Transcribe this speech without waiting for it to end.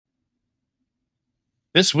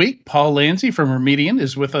This week, Paul Lanzi from Remedian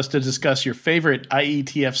is with us to discuss your favorite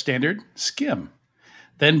IETF standard, SCIM.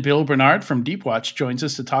 Then Bill Bernard from Deepwatch joins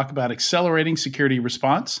us to talk about accelerating security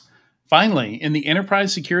response. Finally, in the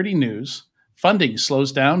enterprise security news, funding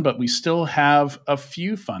slows down, but we still have a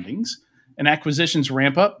few fundings, and acquisitions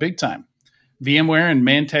ramp up big time. VMware and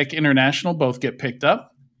Mantech International both get picked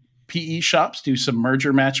up. PE shops do some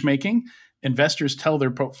merger matchmaking. Investors tell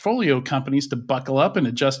their portfolio companies to buckle up and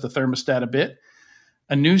adjust the thermostat a bit.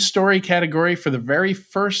 A new story category for the very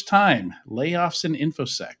first time, layoffs in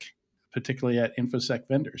InfoSec, particularly at InfoSec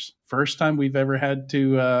vendors. First time we've ever had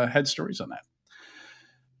stories on that.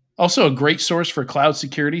 Also, a great source for cloud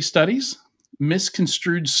security studies,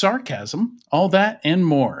 misconstrued sarcasm, all that and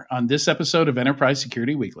more on this episode of Enterprise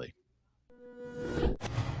Security Weekly.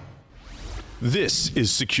 This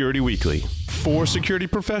is Security Weekly, for security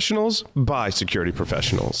professionals, by security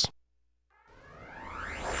professionals.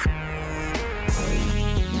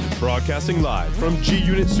 Broadcasting live from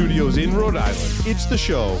G-Unit Studios in Rhode Island, it's the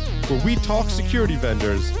show where we talk security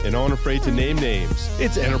vendors and aren't afraid to name names.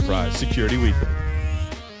 It's Enterprise Security Weekly.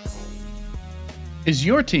 Is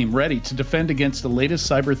your team ready to defend against the latest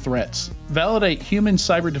cyber threats? Validate human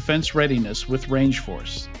cyber defense readiness with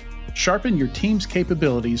Rangeforce. Sharpen your team's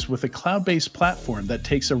capabilities with a cloud-based platform that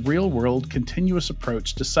takes a real-world, continuous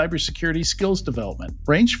approach to cybersecurity skills development.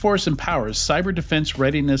 Rangeforce empowers cyber defense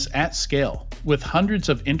readiness at scale with hundreds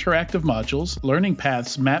of interactive modules, learning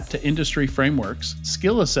paths mapped to industry frameworks,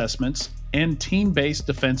 skill assessments, and team-based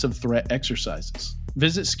defensive threat exercises.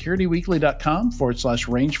 Visit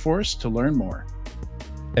securityweekly.com/Rangeforce to learn more.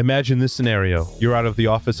 Imagine this scenario. You're out of the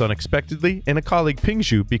office unexpectedly, and a colleague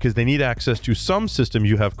pings you because they need access to some system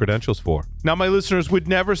you have credentials for. Now, my listeners would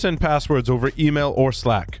never send passwords over email or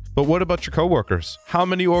Slack. But what about your coworkers? How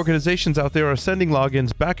many organizations out there are sending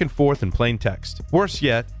logins back and forth in plain text? Worse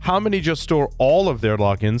yet, how many just store all of their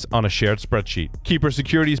logins on a shared spreadsheet? Keeper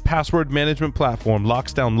Security's password management platform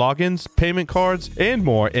locks down logins, payment cards, and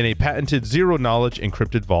more in a patented zero-knowledge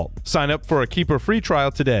encrypted vault. Sign up for a Keeper free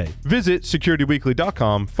trial today. Visit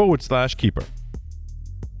securityweekly.com/Keeper.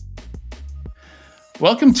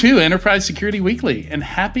 Welcome to Enterprise Security Weekly, and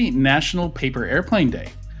happy National Paper Airplane Day.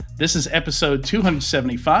 This is episode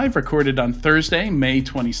 275, recorded on Thursday, May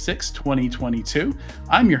 26, 2022.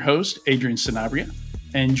 I'm your host, Adrian Sanabria,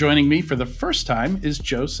 and joining me for the first time is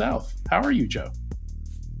Joe South. How are you, Joe?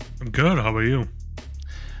 I'm good. How about you?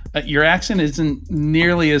 Your accent isn't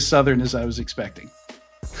nearly as southern as I was expecting.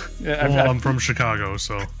 I'm from Chicago,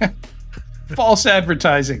 so... False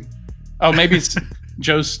advertising. Oh, maybe it's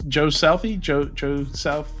Joe Southie? Joe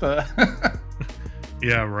South?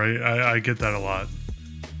 Yeah, right. I get that a lot.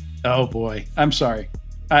 Oh boy, I'm sorry.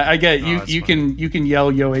 I get you. You fine. you can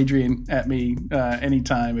yell "Yo, Adrian" at me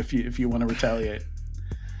anytime if you want to retaliate.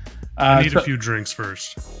 I need a few drinks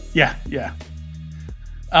first. Yeah.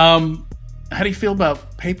 How do you feel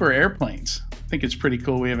about paper airplanes? I think it's pretty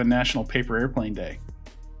cool. We have a National Paper Airplane Day.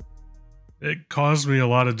 It caused me a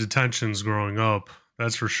lot of detentions growing up.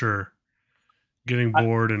 That's for sure. Getting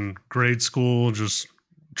bored in grade school, just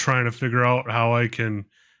trying to figure out how I can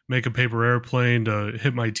make a paper airplane to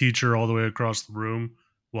hit my teacher all the way across the room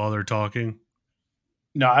while they're talking.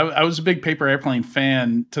 No, I was a big paper airplane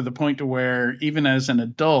fan to the point to where even as an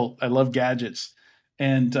adult, I love gadgets.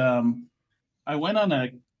 And I went on a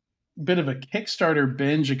bit of a Kickstarter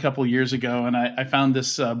binge a couple years ago, and I found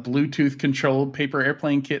this Bluetooth controlled paper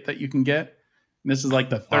airplane kit that you can get. And this is like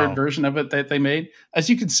the third version of it that they made. As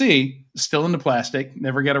you can see, still in the plastic,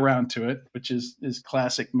 never get around to it, which is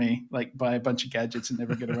classic me, like buy a bunch of gadgets and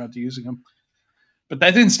never get around to using them. But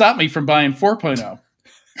that didn't stop me from buying 4.0.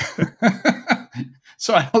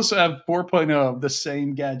 So I also have 4.0 of the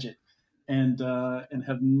same gadget and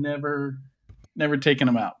have never taken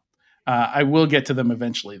them out. I will get to them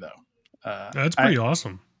eventually, though. That's pretty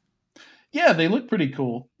awesome. Yeah, they look pretty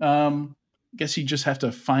cool. Guess you just have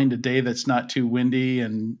to find a day that's not too windy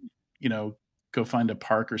and, go find a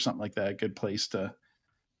park or something like that. A good place to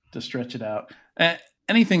stretch it out.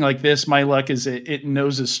 Anything like this, my luck is it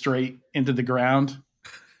noses straight into the ground.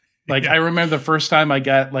 Like I remember the first time I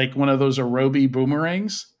got like one of those Aerobi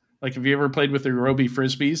boomerangs. Like, have you ever played with the Aerobi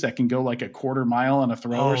frisbees that can go like a quarter mile on a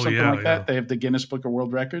throw or something like that? They have the Guinness Book of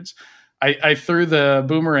World Records. I threw the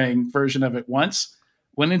boomerang version of it once,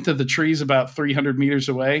 went into the trees about 300 meters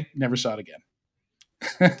away, never saw it again.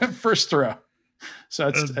 First throw.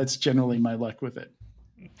 So that's generally my luck with it.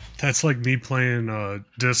 That's like me playing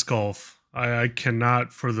disc golf. I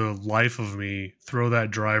cannot, for the life of me, throw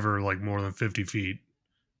that driver like more than 50 feet.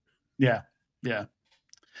 Yeah.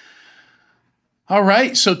 All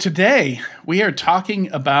right. So today we are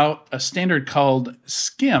talking about a standard called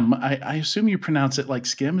SCIM. I assume you pronounce it like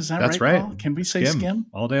SCIM. Is that right? That's right. Paul? Can we say SCIM?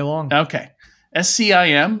 all day long? Okay.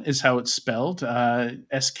 SCIM is how it's spelled.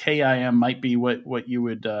 SKIM might be what you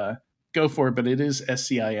would go for, but it is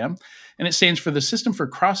SCIM. And it stands for the System for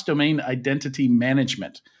Cross-Domain Identity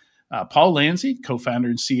Management. Paul Lanzi, co-founder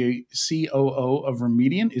and COO of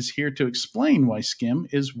Remedian, is here to explain why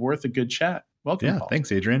SCIM is worth a good chat. Welcome, Paul.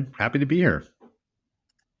 Thanks, Adrian. Happy to be here.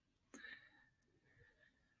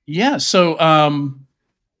 Yeah. So, I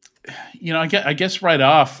guess right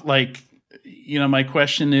off, my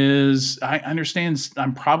question is, I understand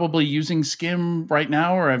I'm probably using SCIM right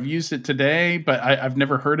now, or I've used it today, but I've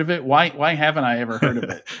never heard of it. Why haven't I ever heard of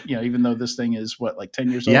it? Even though this thing is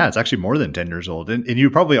 10 years old? Yeah, it's actually more than 10 years old. And you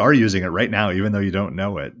probably are using it right now, even though you don't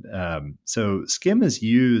know it. So SCIM is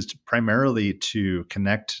used primarily to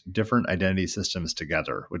connect different identity systems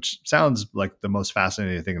together, which sounds like the most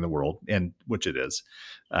fascinating thing in the world, and which it is.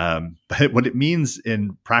 But what it means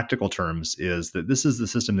in practical terms is that this is the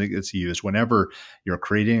system that gets used whenever you're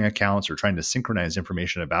creating accounts or trying to synchronize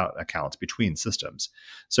information about accounts between systems.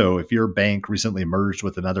 So if your bank recently merged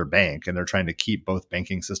with another bank and they're trying to keep both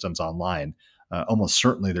banking systems online, almost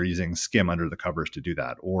certainly they're using SCIM under the covers to do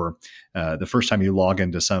that. Or the first time you log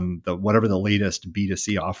into whatever the latest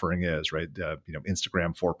B2C offering is, right?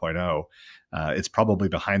 Instagram 4.0, it's probably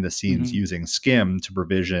behind the scenes using SCIM to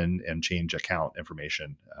provision and change account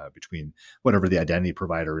information between whatever the identity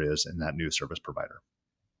provider is and that new service provider.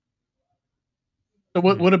 So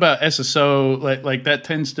what about SSO? Like that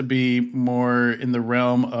tends to be more in the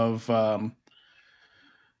realm of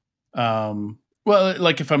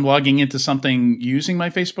like if I'm logging into something using my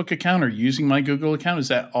Facebook account or using my Google account, is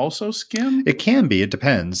that also SCIM? It can be. It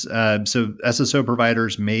depends. So SSO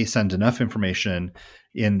providers may send enough information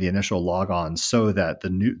in the initial logon so that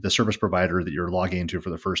the service provider that you're logging into for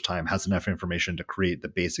the first time has enough information to create the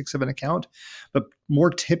basics of an account. But more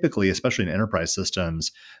typically, especially in enterprise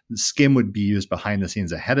systems, SCIM would be used behind the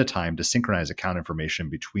scenes ahead of time to synchronize account information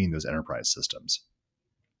between those enterprise systems.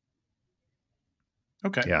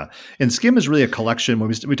 Okay. Yeah, and SCIM is really a collection.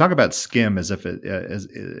 When we talk about SCIM as if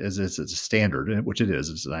it's a standard, which it is,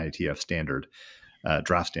 it's an IETF standard,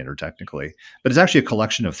 draft standard technically, but it's actually a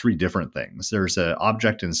collection of three different things. There's an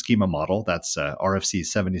object and schema model, that's RFC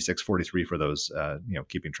 7643 for those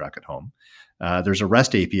keeping track at home. There's a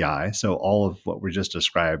REST API, so all of what we just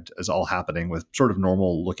described is all happening with sort of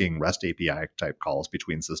normal looking REST API type calls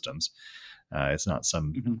between systems. It's not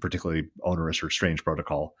some particularly onerous or strange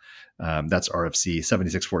protocol. That's RFC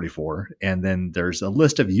 7644. And then there's a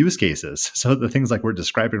list of use cases. So the things like we're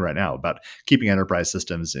describing right now about keeping enterprise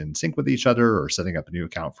systems in sync with each other or setting up a new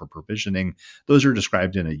account for provisioning, those are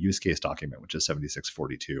described in a use case document, which is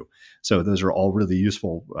 7642. So those are all really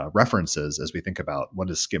useful references as we think about what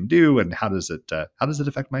does SCIM do and how does it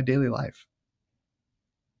affect my daily life?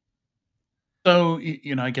 So,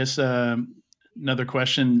 I guess another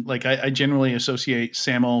question, like I generally associate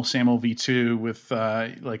SAML v2 with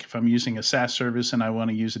like if I'm using a SaaS service and I want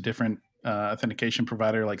to use a different authentication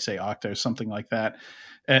provider, like say Okta or something like that.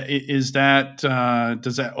 Is that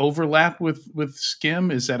does that overlap with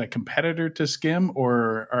SCIM? Is that a competitor to SCIM,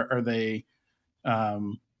 or are they?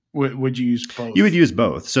 Would you use both? You would use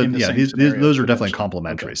both. So yeah, those are definitely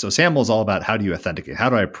complementary. Okay. So SAML is all about how do you authenticate? How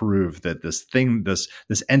do I prove that this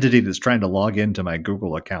entity that's trying to log into my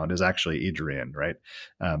Google account is actually Adrian, right?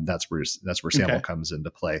 That's where SAML comes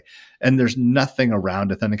into play. And there's nothing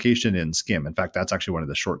around authentication in SCIM. In fact, that's actually one of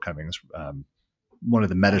the shortcomings. One of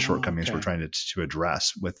the meta shortcomings we're trying to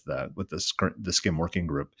address with the SCIM working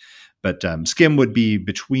group. But SCIM would be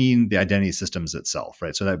between the identity systems itself,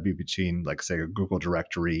 right? So that would be between, like, say, a Google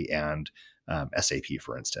directory and SAP,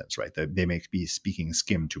 for instance, right? They may be speaking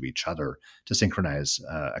SCIM to each other to synchronize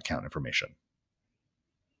account information.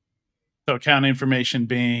 So account information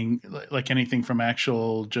being like anything from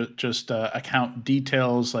actual just account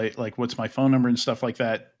details, like what's my phone number and stuff like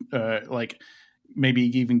that, like maybe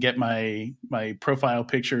even get my profile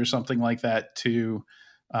picture or something like that to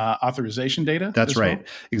authorization data. That's right. Well?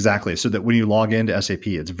 Exactly. So that when you log into SAP,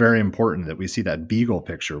 it's very important that we see that Beagle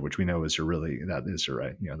picture, which we know is that's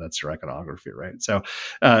your iconography, right? So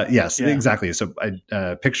yes, exactly. So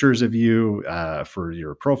pictures of you for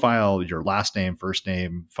your profile, your last name, first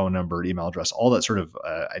name, phone number, email address, all that sort of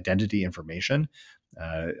identity information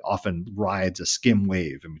often rides a SCIM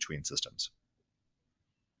wave in between systems.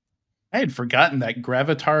 I had forgotten that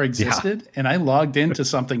Gravatar existed, and I logged into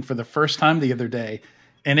something for the first time the other day,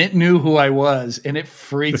 and it knew who I was, and it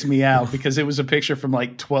freaked me out because it was a picture from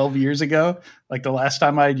like 12 years ago, like the last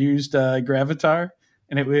time I'd used Gravatar,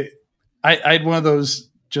 and I had one of those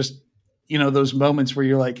just those moments where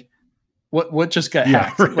you're like, what just got Yeah,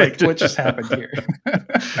 hacked? right. Like, what just happened here?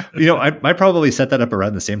 I probably set that up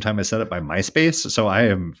around the same time I set up my MySpace. So I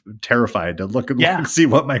am terrified to look and see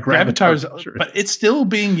what my Gravatar Gravatar's, picture is. but it's still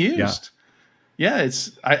being used. Yeah,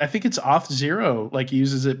 I think it's Auth0 like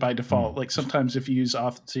uses it by default. Like sometimes if you use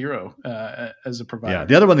Auth0 as a provider. Yeah,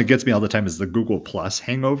 the other one that gets me all the time is the Google Plus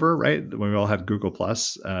hangover, right? When we all had Google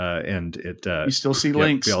Plus, and it you still see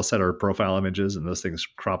links. We all set our profile images, and those things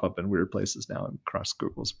crop up in weird places now across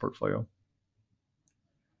Google's portfolio.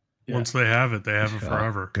 Yeah. Once they have it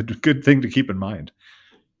forever. Good thing to keep in mind.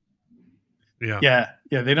 Yeah.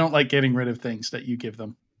 They don't like getting rid of things that you give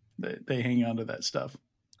them. They hang on to that stuff.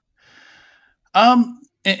 And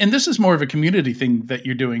this is more of a community thing that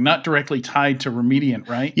you're doing, not directly tied to Remediant,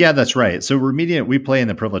 right? Yeah, that's right. So Remediant, we play in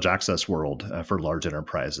the privilege access world for large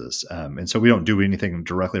enterprises. And so we don't do anything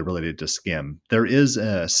directly related to SCIM. There is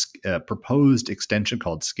a proposed extension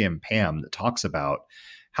called SCIM PAM that talks about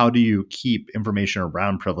how do you keep information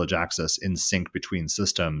around privilege access in sync between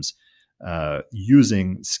systems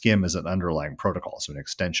using SCIM as an underlying protocol, so an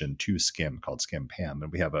extension to SCIM called SCIM PAM, and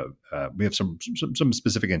we have some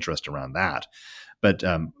specific interest around that. But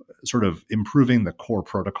sort of improving the core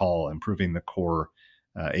protocol, improving the core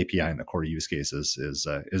API and the core use cases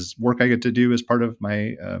is work I get to do as part of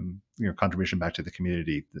my contribution back to the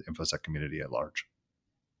community, the InfoSec community at large.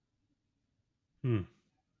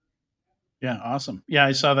 Yeah, awesome. Yeah,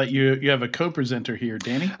 I saw that you have a co-presenter here,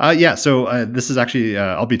 Danny. So this is actually,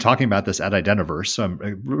 I'll be talking about this at Identiverse, so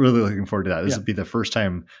I'm really looking forward to that. This will be the first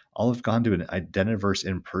time I'll have gone to an Identiverse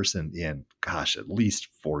in person in, at least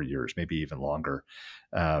 4 years, maybe even longer.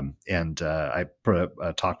 I put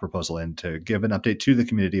a talk proposal in to give an update to the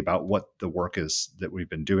community about what the work is that we've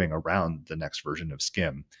been doing around the next version of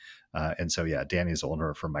SCIM. Danny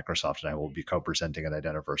Zollner from Microsoft and I will be co-presenting at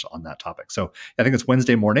Identiverse on that topic. So I think it's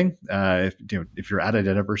Wednesday morning. If you're at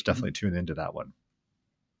Identiverse, definitely tune into that one.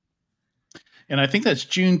 And I think that's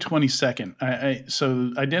June 22nd.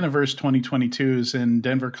 So Identiverse 2022 is in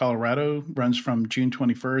Denver, Colorado, runs from June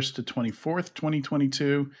 21st to 24th,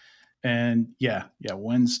 2022. And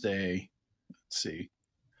Wednesday, let's see,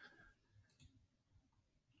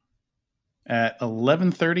 at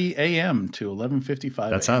 11:30 a.m. to 11:55.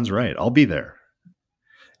 That sounds right. I'll be there.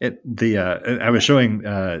 I was showing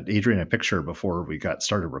Adrian a picture before we got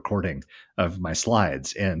started recording of my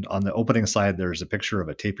slides, and on the opening slide, there's a picture of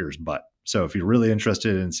a tapir's butt. So if you're really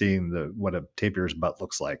interested in seeing what a tapir's butt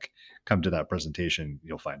looks like, come to that presentation.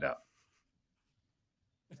 You'll find out.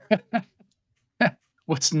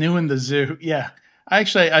 What's new in the zoo? Yeah, I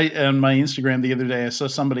on my Instagram the other day, I saw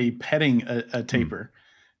somebody petting a tapir.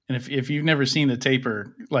 And if you've never seen a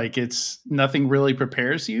tapir, like it's nothing really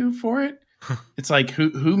prepares you for it. It's like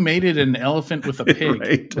who made it an elephant with a pig?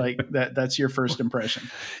 Right. Like that's your first impression.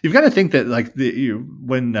 You've got to think that like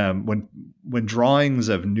when drawings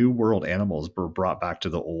of new world animals were brought back to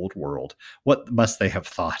the old world, what must they have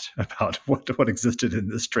thought about what existed in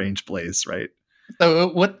this strange place, right? So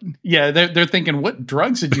what? Yeah, they're thinking, what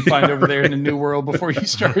drugs did you find over there in the new world before you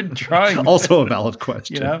started drawing? Also a valid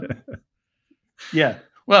question. Yeah.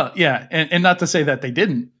 Well, yeah, and not to say that they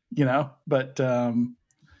didn't, but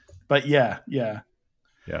yeah.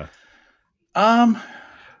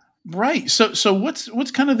 Right. So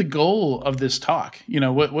what's kind of the goal of this talk?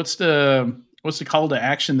 What's the call to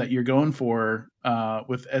action that you're going for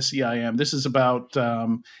with SCIM? This is about,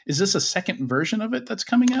 is this a second version of it that's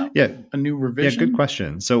coming out? Yeah. A new revision? Yeah, good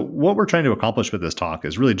question. So what we're trying to accomplish with this talk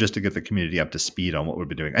is really just to get the community up to speed on what we've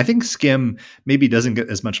been doing. I think SCIM maybe doesn't get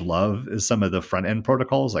as much love as some of the front end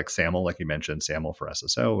protocols like SAML, like you mentioned, SAML for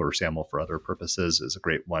SSO or SAML for other purposes is a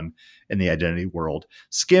great one in the identity world.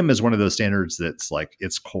 SCIM is one of those standards that's like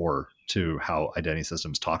its core to how identity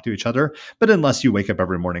systems talk to each other. But unless you wake up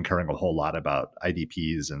every morning caring a whole lot about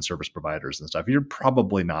IDPs and service providers and stuff, you're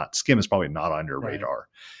probably not, SCIM is probably not on your radar.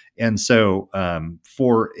 And so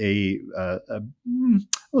for I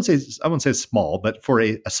won't say small, but for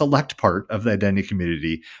a select part of the identity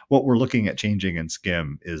community, what we're looking at changing in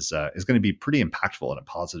SCIM is going to be pretty impactful in a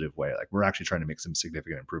positive way. Like we're actually trying to make some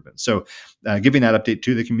significant improvements. So giving that update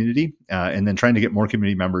to the community and then trying to get more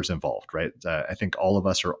community members involved, right? I think all of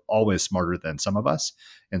us are always smarter than some of us.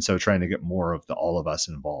 And so trying to get more of all of us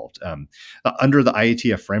involved. Under the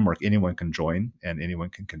IETF framework, anyone can join and anyone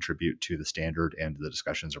can contribute to the standard and the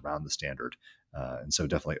discussions around the standard. And so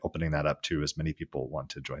definitely opening that up to as many people want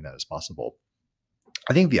to join that as possible.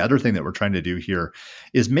 I think the other thing that we're trying to do here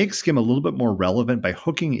is make SCIM a little bit more relevant by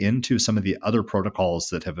hooking into some of the other protocols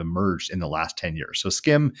that have emerged in the last 10 years. So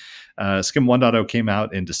SCIM 1.0 came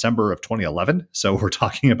out in December of 2011. So we're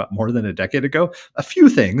talking about more than a decade ago. A few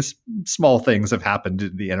things, small things have happened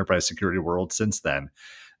in the enterprise security world since then.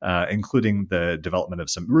 Including the development of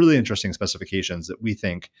some really interesting specifications that we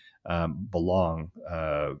think belong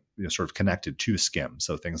sort of connected to SCIM.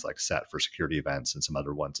 So things like SET for security events and some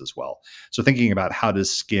other ones as well. So thinking about how does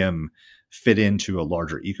SCIM fit into a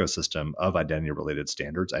larger ecosystem of identity-related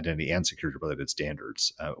standards, identity and security-related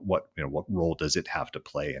standards. What role does it have to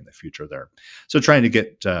play in the future there? So trying to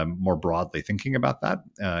get more broadly thinking about that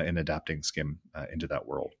and adapting SCIM into that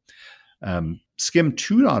world. SCIM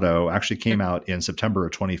 2.0 actually came out in September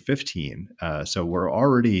of 2015. So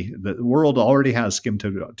the world already has SCIM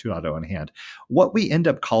 2.0 in hand. What we end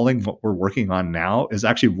up calling what we're working on now is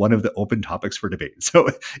actually one of the open topics for debate. So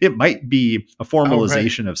it might be a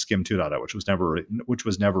formalization of SCIM 2.0, which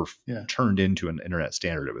was never turned into an internet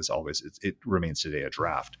standard. It remains today a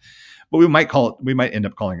draft. But we might end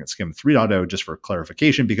up calling it SCIM 3.0 just for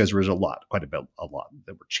clarification, because there's a lot that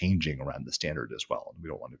we're changing around the standard as well. We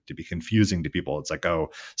don't want it to be confusing to people. It's like, oh,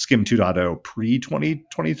 SCIM 2.0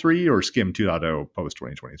 pre-2023 or SCIM 2.0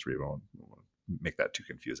 post-2023. We won't make that too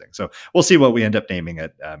confusing. So we'll see what we end up naming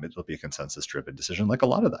it. It'll be a consensus-driven decision, like a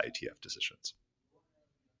lot of the IETF decisions.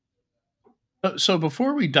 So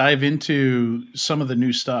before we dive into some of the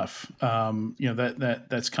new stuff,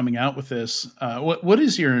 that's coming out with this, what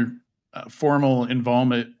is your formal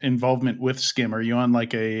involvement with SCIM? Are you on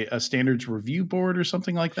like a standards review board or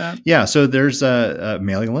something like that? Yeah, so there's a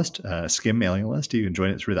mailing list, SCIM mailing list. You can join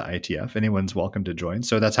it through the IETF. Anyone's welcome to join.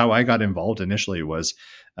 So that's how I got involved initially, was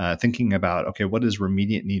thinking about, okay, what does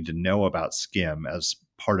Remediant need to know about SCIM as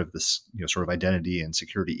part of this sort of identity and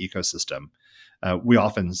security ecosystem?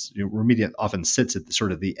 Remediant often sits at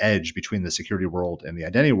the edge between the security world and the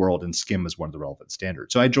identity world, and SCIM is one of the relevant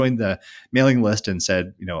standards. So I joined the mailing list and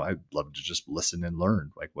said, I'd love to just listen and learn,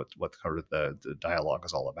 like what kind of the dialogue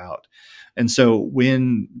is all about. And so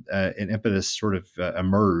when an impetus sort of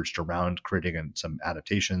emerged around creating some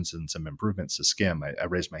adaptations and some improvements to SCIM, I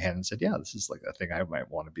raised my hand and said, yeah, this is like a thing I might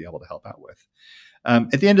want to be able to help out with.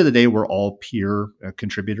 At the end of the day, we're all peer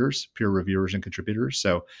contributors, peer reviewers and contributors.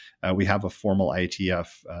 So we have a formal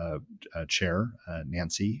IETF chair,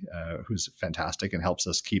 Nancy, who's fantastic and helps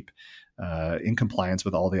us keep in compliance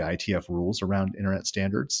with all the IETF rules around internet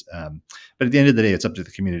standards. But at the end of the day, it's up to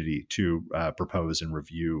the community to propose and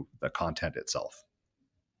review the content itself.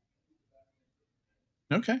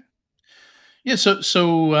 Okay. Yeah.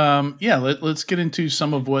 Let's get into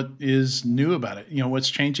some of what is new about it.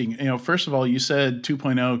 What's changing. First of all, you said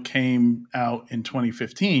 2.0 came out in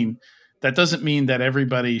 2015. That doesn't mean that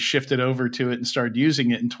everybody shifted over to it and started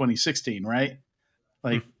using it in 2016, right?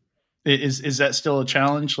 Like, is that still a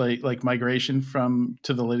challenge? Like migration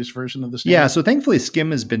to the latest version of the standard? Yeah. So thankfully,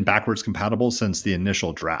 SCIM has been backwards compatible since the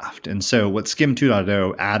initial draft. And so what SCIM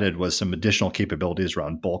 2.0 added was some additional capabilities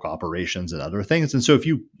around bulk operations and other things. And so if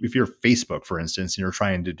you're Facebook, for instance, and you're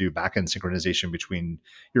trying to do backend synchronization between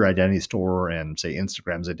your identity store and, say,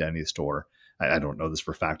 Instagram's identity store, I don't know this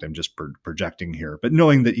for a fact, I'm just projecting here, but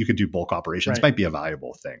knowing that you could do bulk operations might be a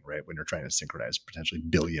valuable thing, right? When you're trying to synchronize potentially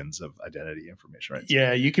billions of identity information, right?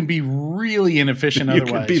 Yeah, you can be really inefficient you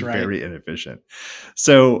otherwise, can be very inefficient.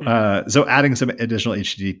 So adding some additional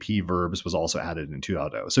HTTP verbs was also added in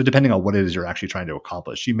 2.0. So depending on what it is you're actually trying to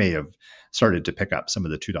accomplish, you may have started to pick up some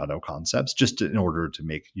of the 2.0 concepts just in order to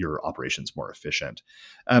make your operations more efficient.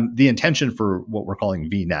 The intention for what we're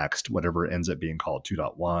calling vNext, whatever ends up being called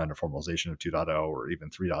 2.1 or formalization of 2.0 or even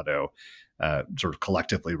 3.0, sort of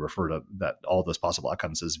collectively refer to that all those possible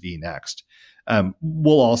outcomes as vNext,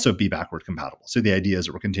 will also be backward compatible. So the idea is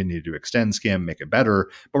that we're continuing to extend SCIM, make it better,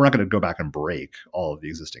 but we're not going to go back and break all of the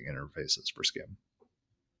existing interfaces for SCIM.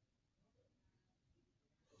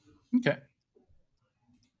 Okay.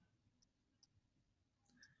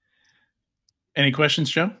 Any questions,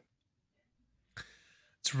 Joe?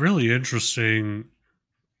 It's really interesting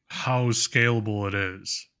how scalable it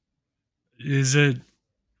is. Is it,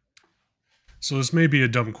 so this may be a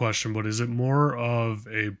dumb question, but is it more of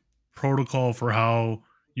a protocol for how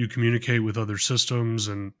you communicate with other systems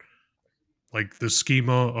and like the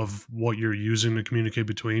schema of what you're using to communicate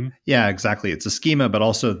between? Yeah, exactly. It's a schema, but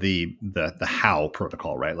also the how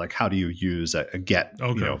protocol, right? Like how do you use a get,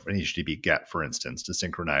 an HTTP get, for instance, to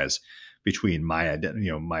synchronize between my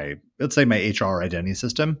let's say my HR identity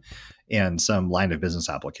system and some line of business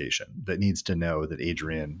application that needs to know that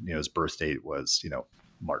Adrian, his birth date was,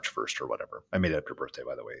 March 1st or whatever. I made up your birthday,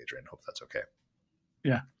 by the way, Adrian. Hope that's okay.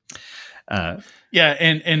 Yeah.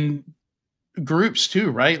 And groups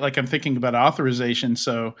too, right? Like I'm thinking about authorization.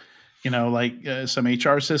 So, like some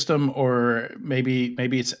HR system, or maybe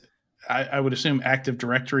it's. I would assume Active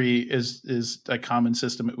Directory is a common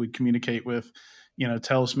system it would communicate with.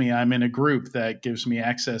 Tells me I'm in a group that gives me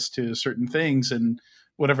access to certain things, and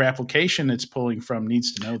whatever application it's pulling from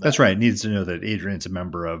needs to know that. That's right. It needs to know that Adrian's a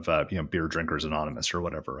member of Beer Drinkers Anonymous or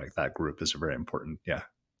whatever. Like that group is very important. Yeah.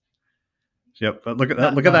 Yep. But look at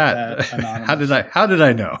that. Look at that. How did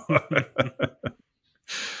I know?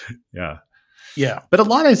 Yeah. Yeah. But a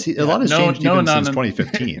lot has changed even since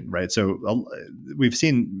 2015, right? So we've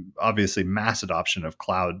seen obviously mass adoption of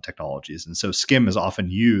cloud technologies. And so SCIM is often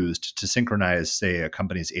used to synchronize, say, a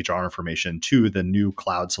company's HR information to the new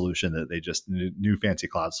cloud solution that new fancy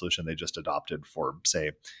cloud solution they just adopted for,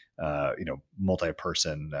 say,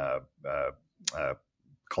 multi-person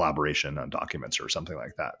collaboration on documents or something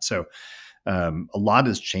like that. So a lot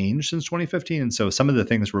has changed since 2015. And so some of the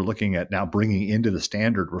things we're looking at now bringing into the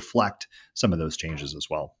standard reflect some of those changes as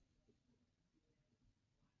well.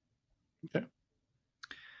 Okay.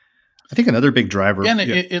 I think another big driver. Yeah, and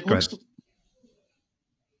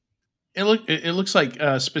it looks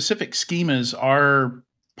like specific schemas are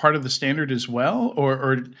part of the standard as well,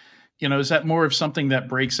 or is that more of something that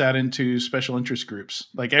breaks out into special interest groups?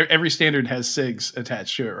 Like every standard has SIGs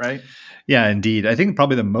attached to it, right? Yeah, indeed. I think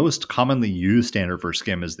probably the most commonly used standard for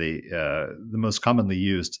SCIM is the most commonly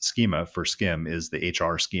used schema for SCIM is the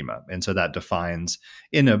HR schema. And so that defines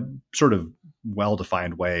in a sort of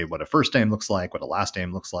well-defined way what a first name looks like, what a last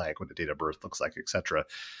name looks like, what a date of birth looks like, et cetera.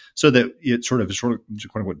 So that it sort of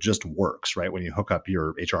just works, right? When you hook up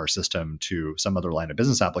your HR system to some other line of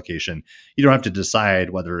business application, you don't have to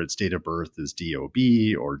decide whether its date of birth is DOB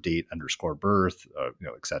or date_birth,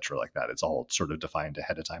 et cetera, like that. It's all sort of defined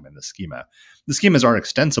ahead of time in the schema. The schemas are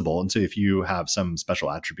extensible. And so if you have some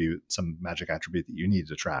special attribute, some magic attribute that you need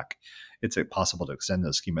to track, it's possible to extend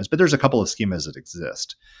those schemas. But there's a couple of schemas that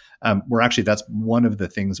exist. Where actually that's one of the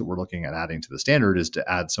things that we're looking at adding to the standard is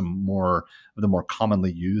to add some more of the more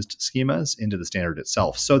commonly used schemas into the standard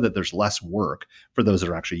itself so that there's less work for those that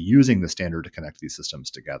are actually using the standard to connect these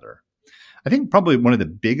systems together. I think probably one of the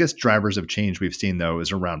biggest drivers of change we've seen, though,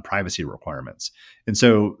 is around privacy requirements. And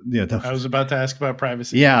so, I was about to ask about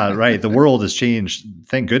privacy. Yeah, right. The world has changed.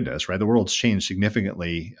 Thank goodness, right? The world's changed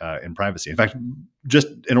significantly in privacy. In fact, just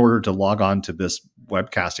in order to log on to this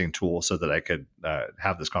webcasting tool so that I could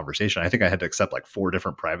have this conversation, I think I had to accept like 4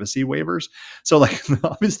 different privacy waivers. So, like,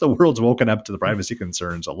 obviously, the world's woken up to the privacy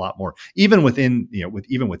concerns a lot more, even within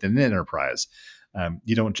an enterprise.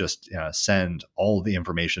 You don't just send all the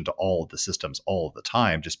information to all of the systems all of the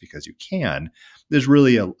time just because you can. There's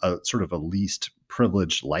really a sort of a least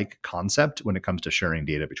privilege like concept when it comes to sharing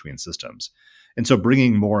data between systems. And so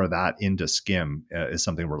bringing more of that into SCIM is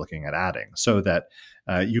something we're looking at adding so that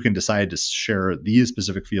you can decide to share these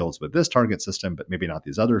specific fields with this target system, but maybe not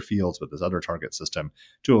these other fields with this other target system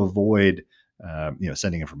to avoid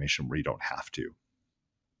sending information where you don't have to.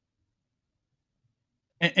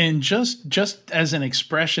 And just as an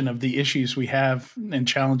expression of the issues we have and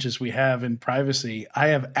challenges we have in privacy, I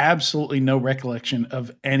have absolutely no recollection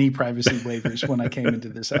of any privacy waivers when I came into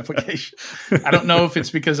this application. I don't know if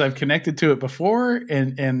it's because I've connected to it before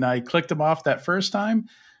and I clicked them off that first time,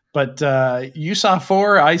 but you saw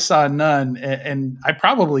 4, I saw none, and I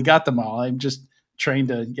probably got them all. I'm just trained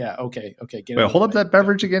to, okay. Wait, hold up that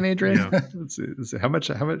beverage again, Adrian. Yeah. Let's see, how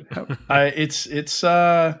much?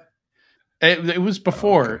 It was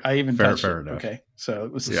before I even touched fair it. Enough. Okay, so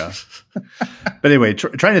it was. Yeah. But anyway,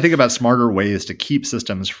 trying to think about smarter ways to keep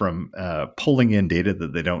systems from pulling in data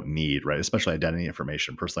that they don't need, right? Especially identity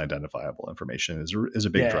information, personally identifiable information is a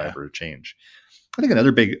big driver of change. I think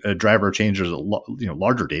another big driver of change is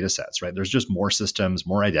larger data sets, right? There's just more systems,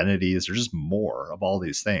 more identities. There's just more of all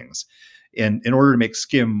these things. And in order to make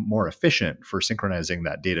SCIM more efficient for synchronizing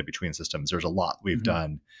that data between systems, there's a lot we've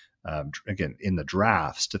done. Again, in the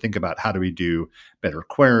drafts to think about how do we do better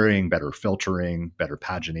querying, better filtering, better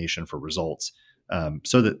pagination for results,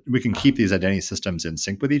 so that we can keep these identity systems in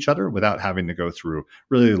sync with each other without having to go through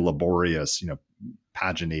really laborious,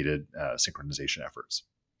 paginated synchronization efforts.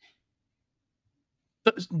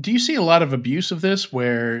 Do you see a lot of abuse of this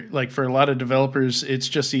where, like, for a lot of developers, it's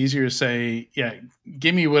just easier to say,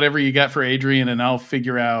 give me whatever you got for Adrian and I'll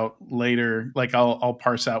figure out later, like I'll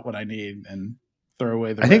parse out what I need and throw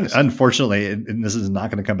away the rest. think, unfortunately, and this is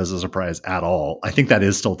not going to come as a surprise at all, I think that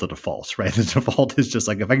is still the default, right? The default is just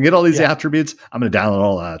like, if I can get all these attributes, I'm going to download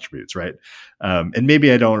all the attributes, right? And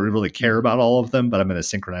maybe I don't really care about all of them, but I'm going to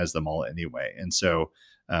synchronize them all anyway. And so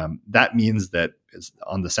That means that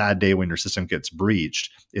on the sad day when your system gets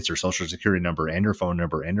breached, it's your social security number and your phone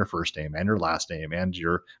number and your first name and your last name and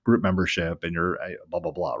your group membership and your blah,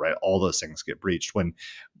 blah, blah, right? All those things get breached when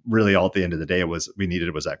really all at the end of the day was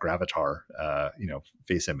that Gravatar,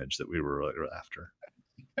 face image that we were really after.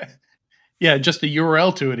 Yeah, just the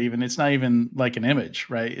URL to it. Even it's not even like an image,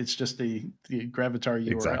 right? It's just the Gravatar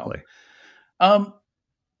URL. Exactly.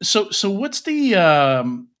 So what's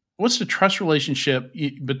the trust relationship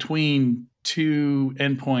between two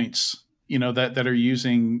endpoints? That are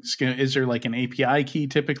using Skim. Is there like an API key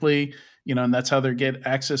typically? And that's how they get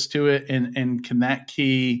access to it. And can that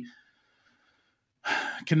key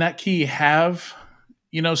have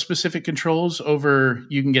specific controls over,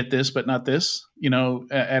 you can get this, but not this,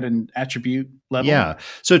 at an attribute level? Yeah.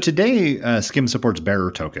 So today, Skim supports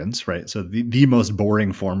bearer tokens, right? So the most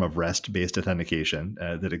boring form of REST-based authentication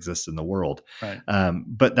that exists in the world. Right.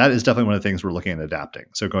 But that is definitely one of the things we're looking at adapting.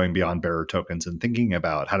 So going beyond bearer tokens and thinking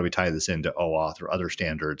about how do we tie this into OAuth or other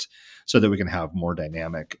standards so that we can have more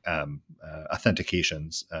dynamic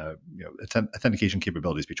authentications, authentication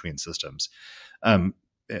capabilities between systems.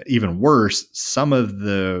 Even worse, some of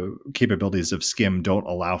the capabilities of Skim don't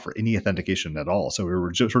allow for any authentication at all. So we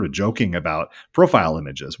were sort of joking about profile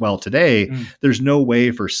images. Well, today, there's no way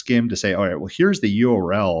for Skim to say, all right, well, here's the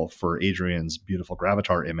URL for Adrian's beautiful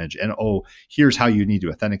Gravatar image. And here's how you need to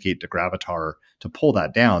authenticate to Gravatar to pull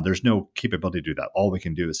that down. There's no capability to do that. All we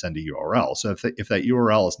can do is send a URL. So if that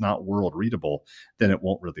URL is not world readable, then it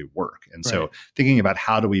won't really work. And so thinking about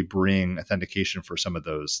how do we bring authentication for some of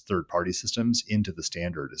those third-party systems into the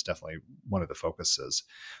standard is definitely one of the focuses,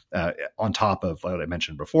 on top of what I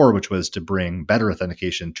mentioned before, which was to bring better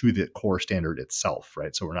authentication to the core standard itself,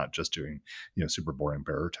 right? So we're not just doing, super boring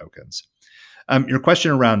bearer tokens. Your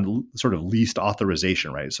question around sort of least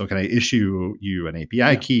authorization, right? So can I issue you an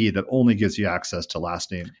API key that only gives you access to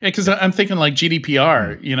last name? Yeah, because I'm thinking like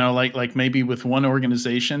GDPR, like maybe with one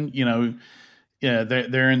organization,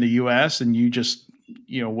 they're in the US and you just,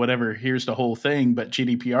 whatever, here's the whole thing. But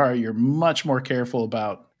GDPR, you're much more careful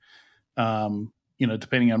about,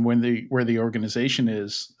 depending on where the organization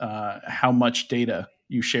is, how much data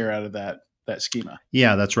you share out of that schema.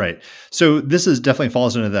 Yeah, that's right. So this definitely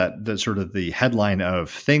falls into that sort of the headline of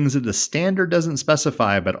things that the standard doesn't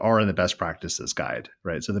specify, but are in the best practices guide,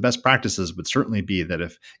 right? So the best practices would certainly be that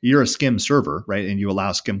if you're a Skim server, right, and you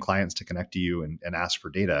allow Skim clients to connect to you and ask for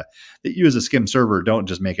data, that you as a Skim server don't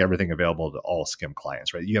just make everything available to all Skim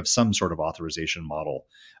clients, right? You have some sort of authorization model,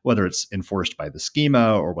 whether it's enforced by the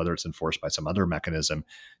schema or whether it's enforced by some other mechanism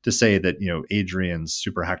to say that, Adrian's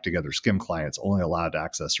super hacked together Skim clients only allowed to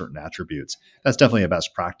access certain attributes. That's definitely a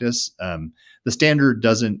best practice. The standard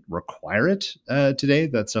doesn't require it today.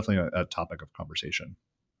 That's definitely a topic of conversation.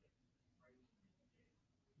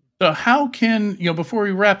 So how can, before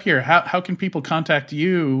we wrap here, how can people contact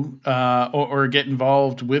you or get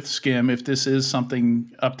involved with Skim if this is something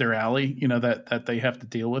up their alley, that they have to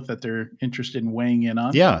deal with, that they're interested in weighing in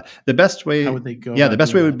on? Yeah, the best way. How would they go? Yeah, the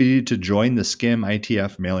best way would be to join the Skim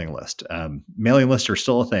ITF mailing list. Mailing lists are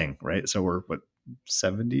still a thing, right? So we're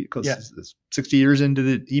 70, close to 60 years into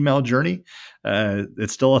the email journey.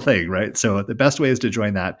 It's still a thing, right? So the best way is to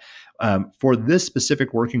join that. For this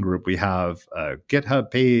specific working group, we have a GitHub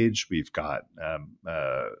page. We've got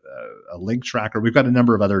a link tracker. We've got a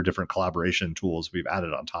number of other different collaboration tools we've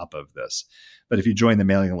added on top of this. But if you join the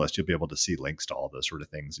mailing list, you'll be able to see links to all those sort of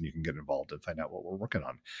things, and you can get involved and find out what we're working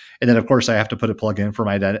on. And then, of course, I have to put a plug in for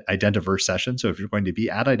my Identiverse session. So if you're going to be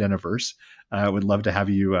at Identiverse, I would love to have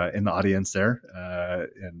you in the audience there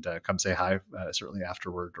and come say hi, certainly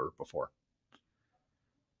afterward or before.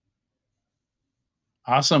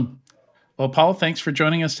 Awesome. Well, Paul, thanks for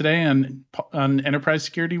joining us today on Enterprise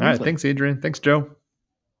Security Weekly. All right, thanks, Adrian. Thanks, Joe.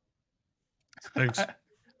 Thanks.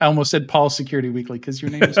 I almost said Paul Security Weekly because your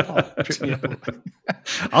name is Paul.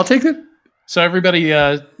 I'll take it. So everybody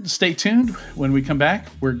stay tuned. When we come back,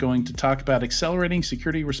 we're going to talk about accelerating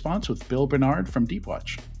security response with Bill Bernard from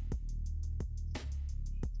Deepwatch.